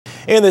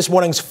In this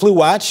morning's Flu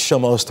Watch,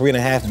 almost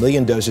 3.5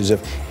 million doses of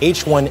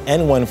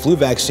H1N1 flu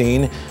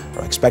vaccine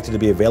are expected to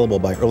be available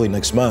by early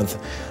next month.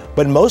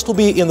 But most will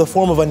be in the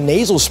form of a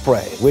nasal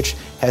spray, which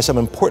has some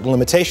important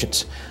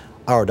limitations.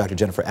 Our Dr.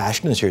 Jennifer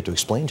Ashton is here to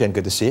explain. Jen,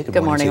 good to see you.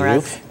 Good morning,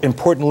 Russ.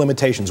 Important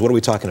limitations. What are we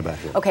talking about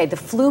here? Okay, the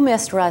flu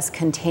mist, Russ,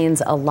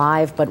 contains a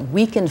live but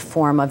weakened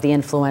form of the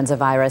influenza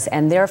virus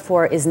and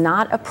therefore is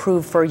not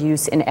approved for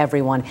use in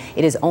everyone.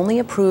 It is only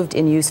approved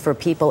in use for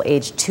people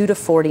aged 2 to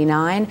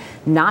 49,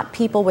 not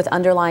people with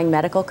underlying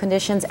medical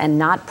conditions, and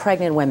not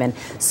pregnant women.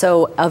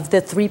 So of the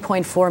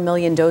 3.4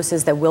 million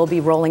doses that will be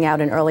rolling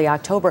out in early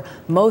October,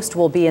 most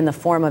will be in the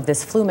form of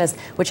this flu mist,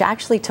 which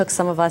actually took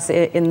some of us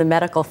in the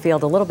medical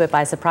field a little bit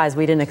by surprise.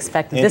 We didn't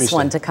expect this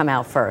one to come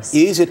out first.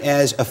 Is it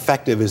as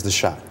effective as the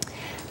shot?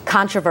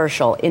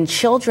 Controversial. In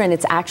children,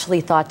 it's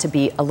actually thought to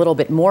be a little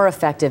bit more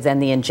effective than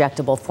the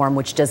injectable form,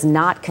 which does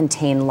not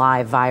contain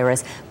live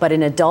virus. But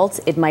in adults,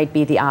 it might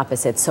be the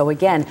opposite. So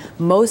again,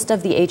 most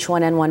of the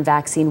H1N1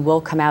 vaccine will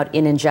come out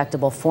in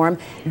injectable form.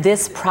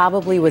 This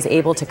probably was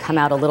able to come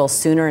out a little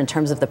sooner in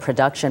terms of the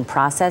production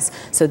process.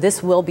 So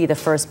this will be the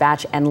first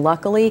batch. And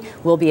luckily,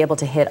 we'll be able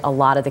to hit a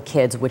lot of the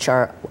kids, which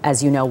are,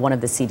 as you know, one of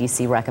the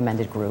CDC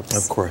recommended groups.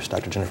 Of course.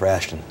 Dr. Jennifer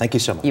Ashton, thank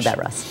you so much. You bet,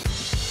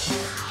 Russ.